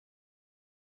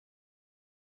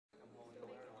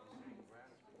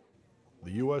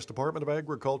The U.S. Department of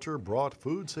Agriculture brought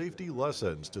food safety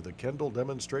lessons to the Kendall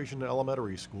Demonstration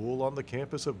Elementary School on the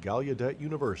campus of Gallaudet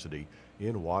University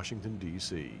in Washington,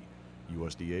 D.C.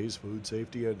 USDA's Food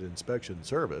Safety and Inspection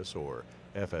Service, or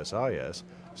FSIS,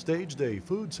 staged a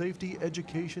food safety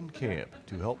education camp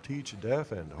to help teach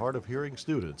deaf and hard of hearing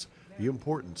students the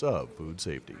importance of food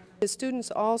safety. The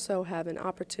students also have an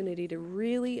opportunity to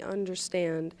really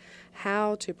understand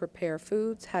how to prepare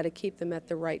foods, how to keep them at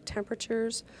the right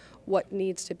temperatures, what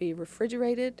needs to be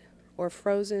refrigerated or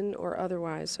frozen or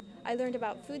otherwise. I learned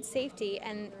about food safety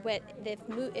and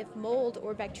if mold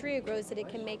or bacteria grows, that it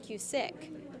can make you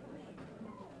sick.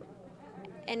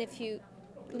 And if you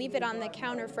leave it on the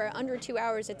counter for under 2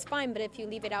 hours, it's fine, but if you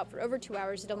leave it out for over 2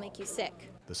 hours, it'll make you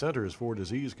sick. The Centers for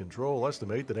Disease Control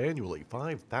estimate that annually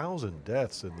 5,000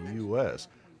 deaths in the U.S.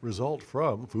 result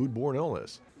from foodborne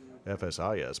illness.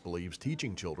 FSIS believes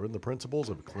teaching children the principles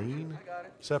of clean,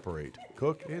 separate,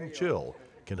 cook, and chill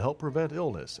can help prevent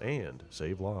illness and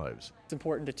save lives. It's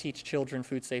important to teach children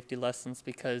food safety lessons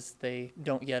because they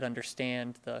don't yet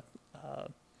understand the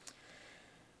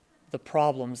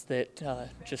problems that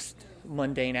just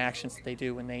mundane actions that they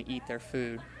do when they eat their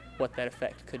food, what that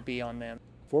effect could be on them.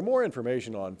 For more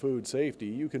information on food safety,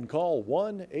 you can call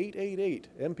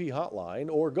 1-888-MP-HOTLINE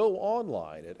or go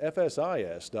online at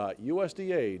fsis.usda.gov.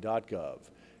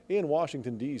 In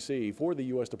Washington, D.C., for the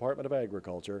U.S. Department of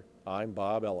Agriculture, I'm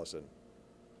Bob Ellison.